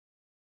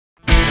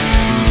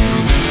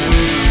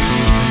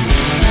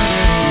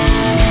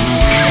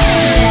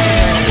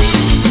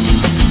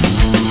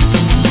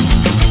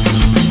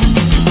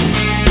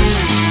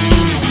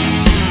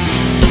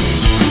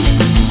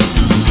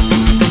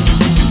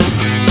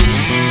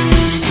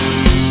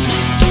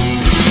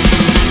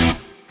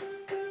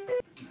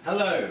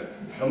Hello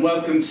and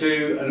welcome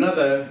to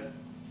another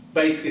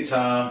bass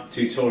guitar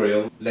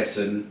tutorial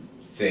lesson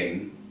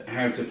thing.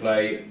 How to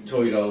play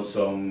Toy Doll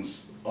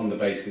songs on the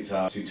bass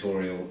guitar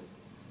tutorial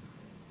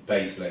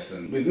bass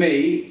lesson. With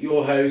me,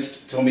 your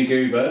host Tommy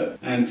Goober,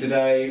 and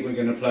today we're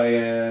going to play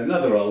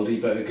another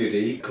oldie but a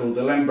goodie called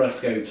the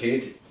Lambrusco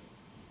Kid.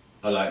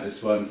 I like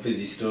this one,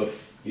 fizzy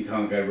stuff, you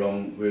can't go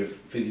wrong with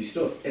fizzy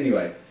stuff.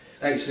 Anyway,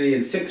 it's actually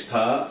in 6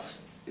 parts.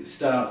 It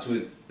starts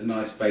with a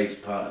nice bass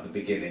part at the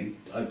beginning.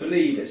 I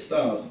believe it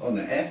starts on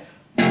an F,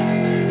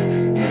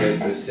 it goes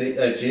to a C,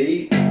 a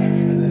G,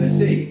 and then a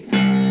C.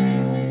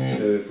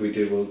 So if we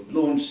do, we'll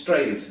launch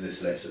straight into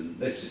this lesson.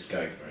 Let's just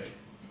go for it.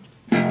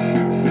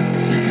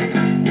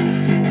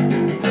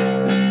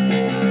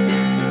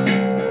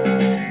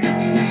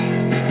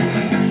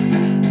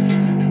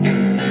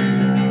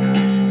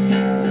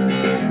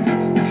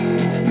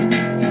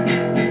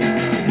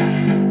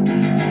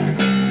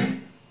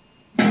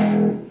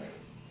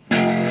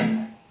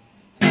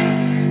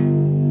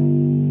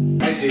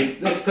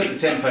 Let's put the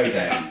tempo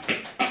down.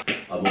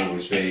 I'm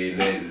always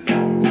feeling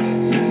low,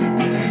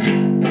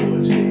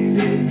 always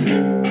feeling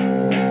blue.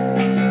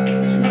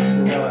 She must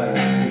be right,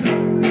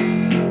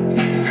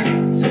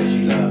 says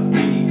she loved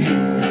me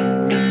too.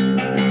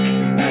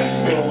 Now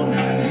she's gone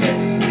and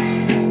left,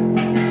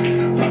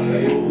 like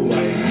they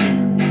always do.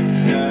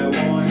 Now I'm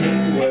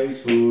always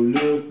full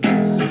of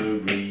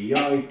misery, I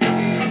don't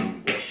know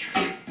what to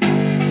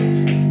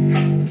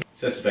do.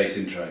 So that's the bass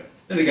intro.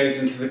 Then it goes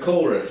into the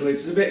chorus, which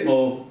is a bit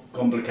more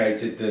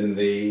complicated than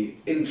the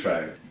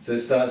intro. So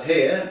it starts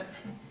here,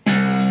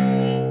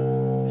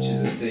 which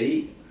is a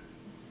C,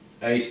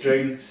 A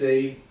string,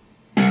 C.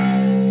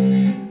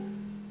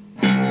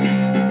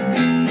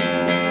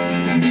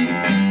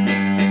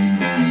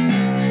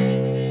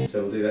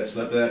 So we'll do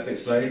that bit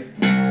slowly.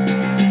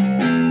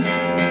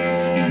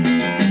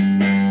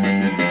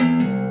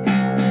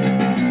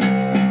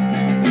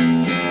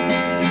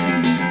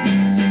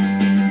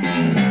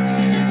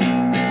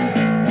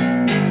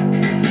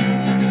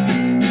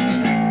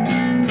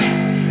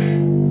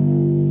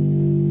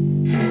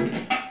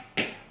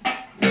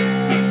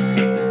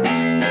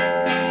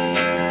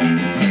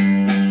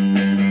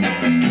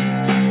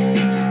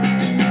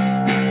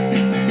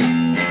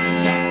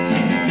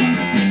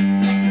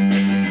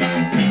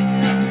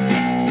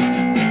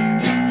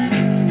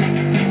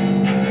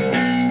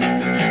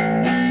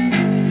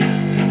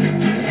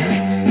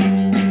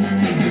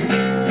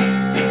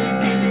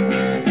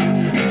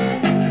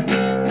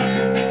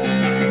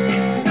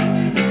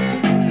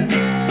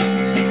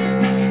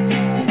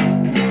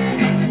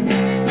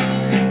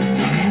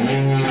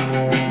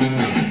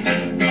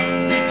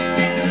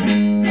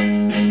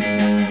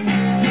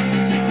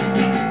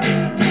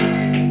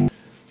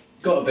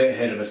 Got a bit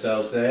ahead of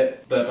ourselves there,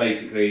 but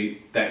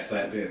basically that's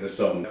that bit of the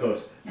song, of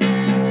course. You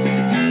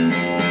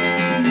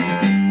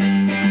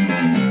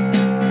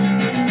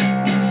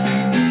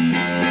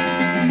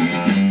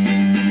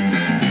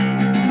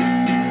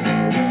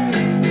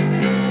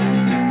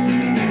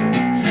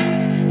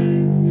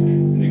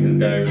can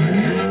go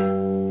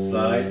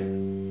slide,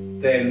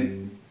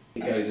 then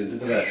it goes into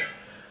the verse.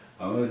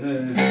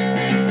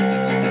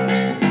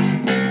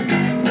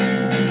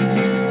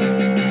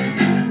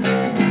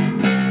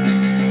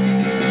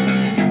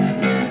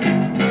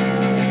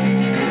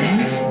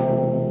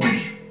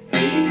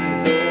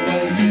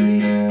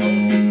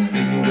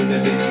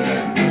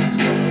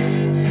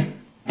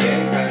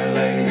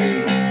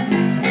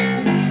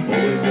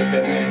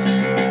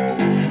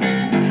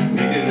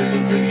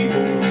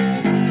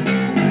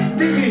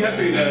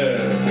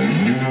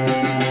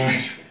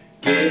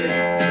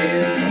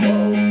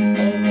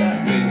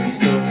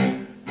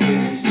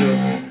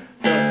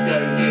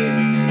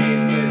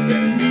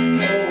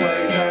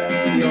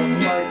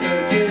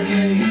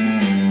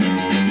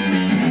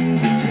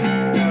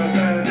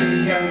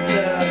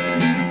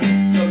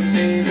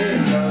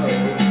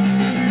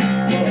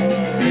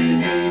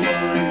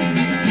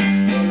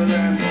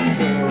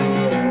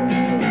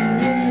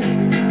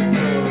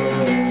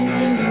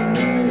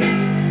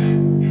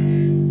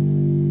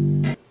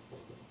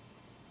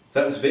 So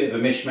that was a bit of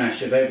a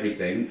mishmash of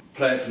everything.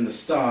 Play it from the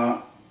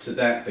start to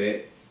that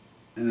bit,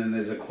 and then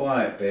there's a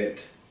quiet bit,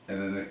 and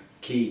then a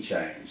key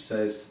change.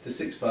 So it's the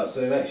 6 parts,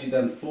 so we've actually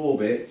done 4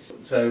 bits.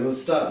 So we'll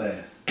start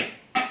there.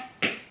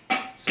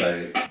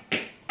 Slowly.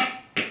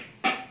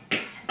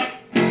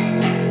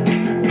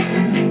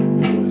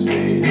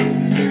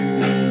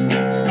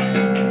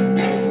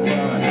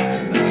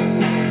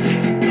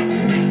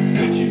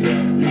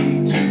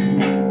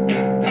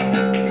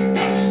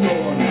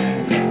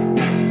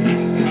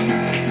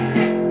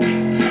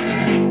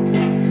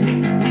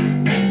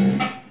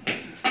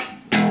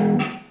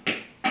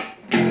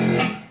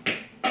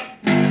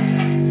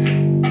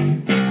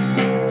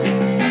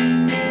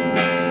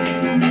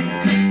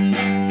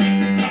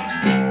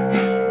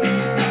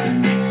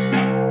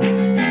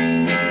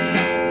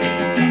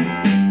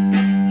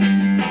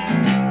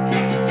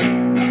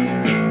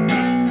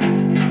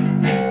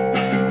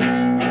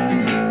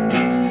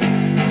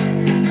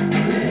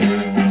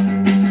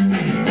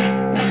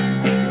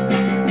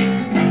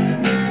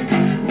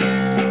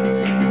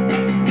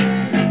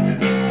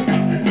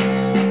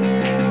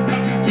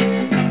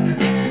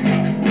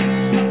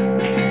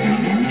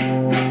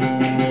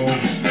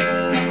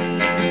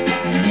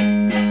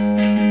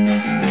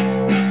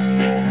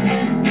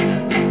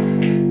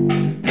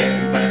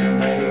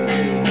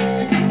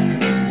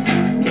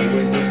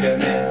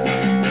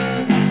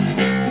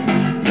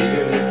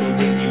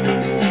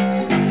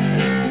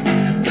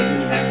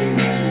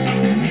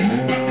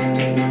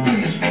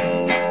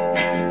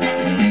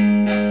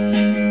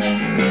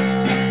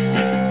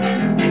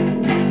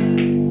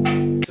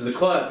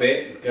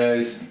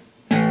 goes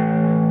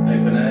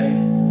open A,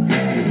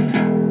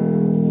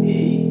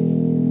 E,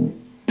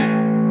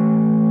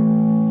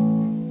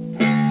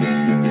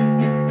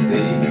 D,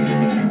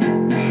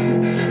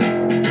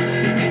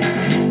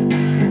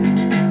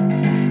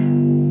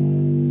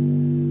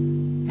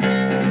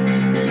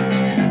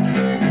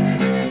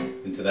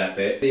 into that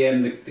bit. At the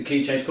end, the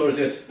key change chorus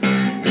goes.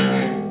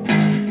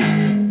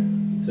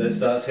 So it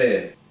starts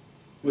here,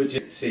 which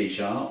is C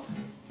sharp.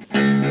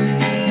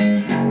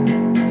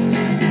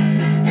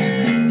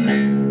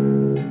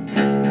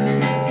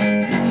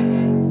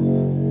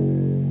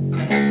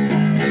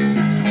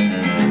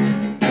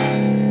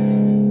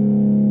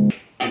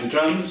 With the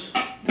drums.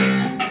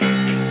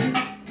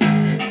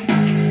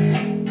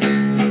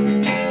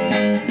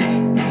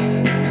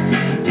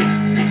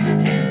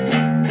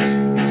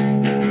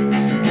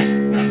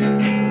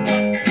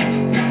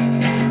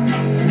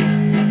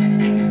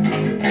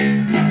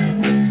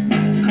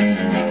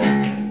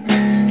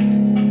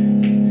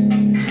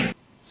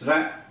 So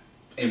that,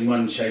 in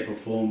one shape or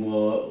form,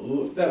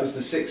 that was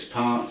the 6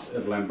 parts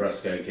of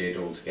Lambrusco Kid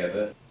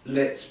altogether.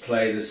 Let's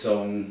play the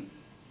song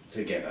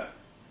together.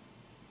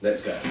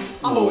 Let's go.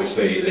 I'm always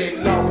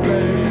feeling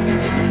lonely.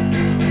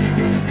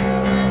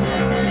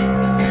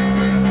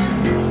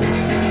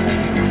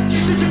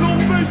 Sitting on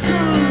me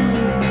too,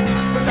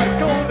 but they've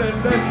gone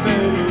and left me,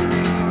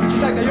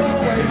 just like they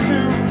always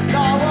do.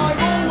 Now I'm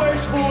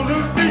always full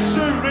of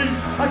misery.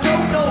 I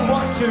don't know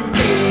what to do.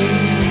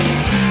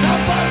 Now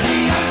find the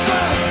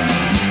answer,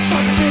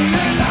 something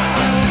in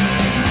love.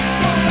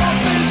 But I'm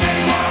busy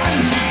one,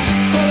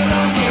 but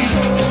I'm just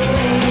going.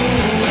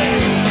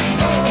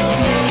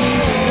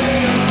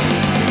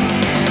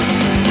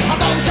 I'm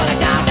always on a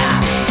downer,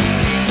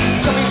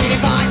 so we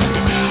feeling fine.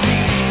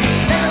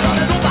 Never on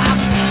a go back.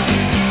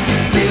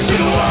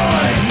 Missing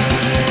one,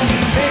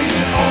 he's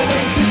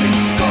always dizzy,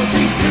 'cause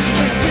he's busy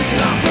and busy.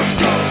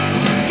 Lambrusco,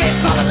 get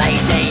father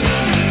lazy.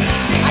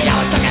 I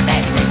always look a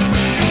mess.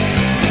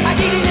 I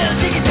need a little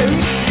chicken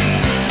juice.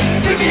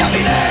 Pick me up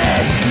in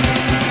this.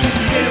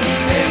 Give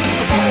him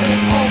the ball,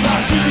 all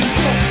that busy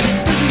stuff,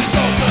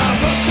 but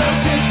Lambrusco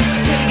Kid,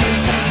 give me a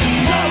sense.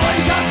 He's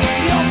always at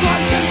the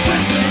off-line sense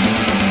with me.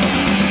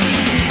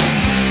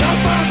 I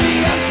found the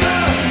answer,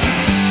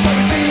 so I'm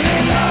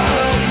feeling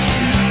low.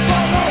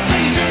 But not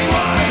easy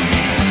one,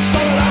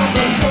 but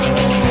Lambrusco.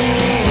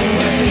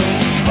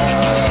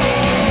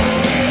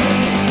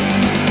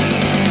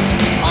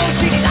 Oh,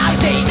 feeling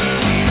lousy,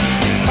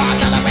 but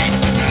another win.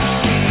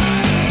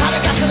 Had a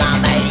glass of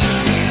lemonade,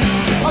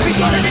 I'll be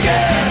swallowed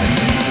again.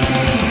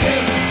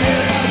 Give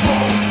him the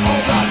ball,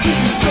 all that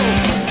busy stuff,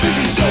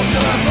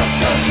 but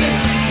Lambrusco Kid,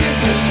 give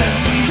me a sense.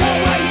 He's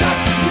always at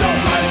the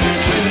off-line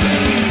sense with me.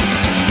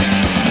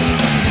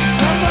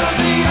 I found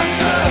the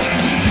answer,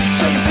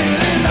 so I'm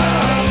feeling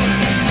low.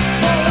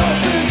 But not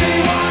busy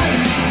one,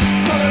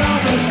 but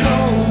Lambrusco.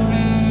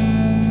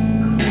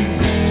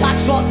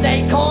 That's what they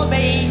call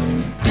me.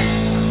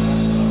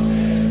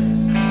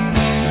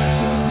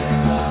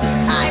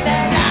 I'm the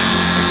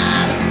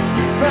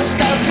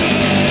Lambrusco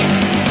Kid.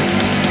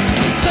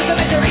 So some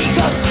misery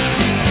comes,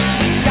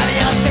 got an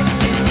elastic.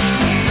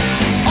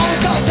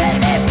 Always got a pet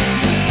lip,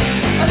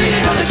 I need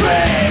another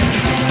drink.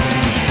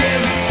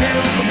 Give him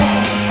the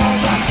ball, all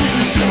that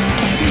busy stuff,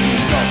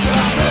 but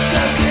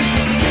Lambrusco Kid,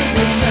 give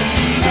me sense.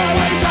 He's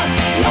always at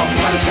the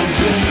off-line sense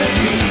with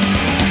me.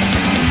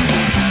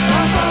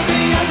 I found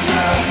the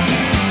answer,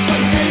 so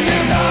I'm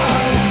feeling low.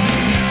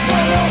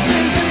 But not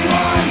busy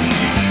one,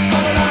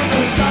 but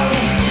Lambrusco.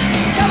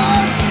 Come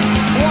on,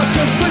 1,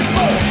 2, 3,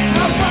 4.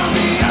 I found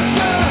the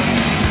answer,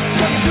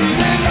 so I'm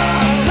feeling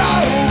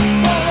low,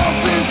 but not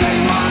busy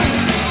one.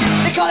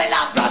 They call it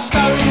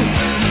Lambrusco.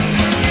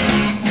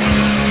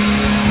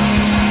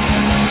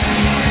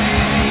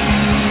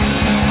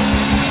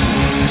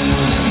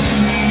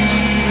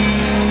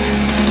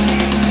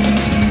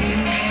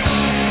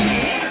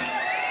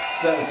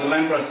 So that was the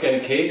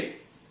Lambrusco Kid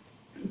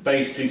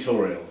bass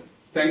tutorial.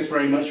 Thanks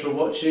very much for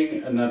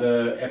watching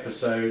another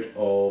episode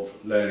of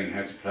learning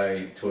how to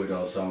play toy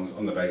doll songs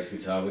on the bass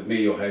guitar with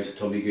me, your host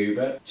Tommy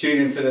Goober.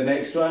 Tune in for the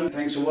next one.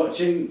 Thanks for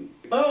watching.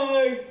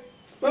 Bye!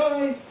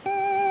 Bye!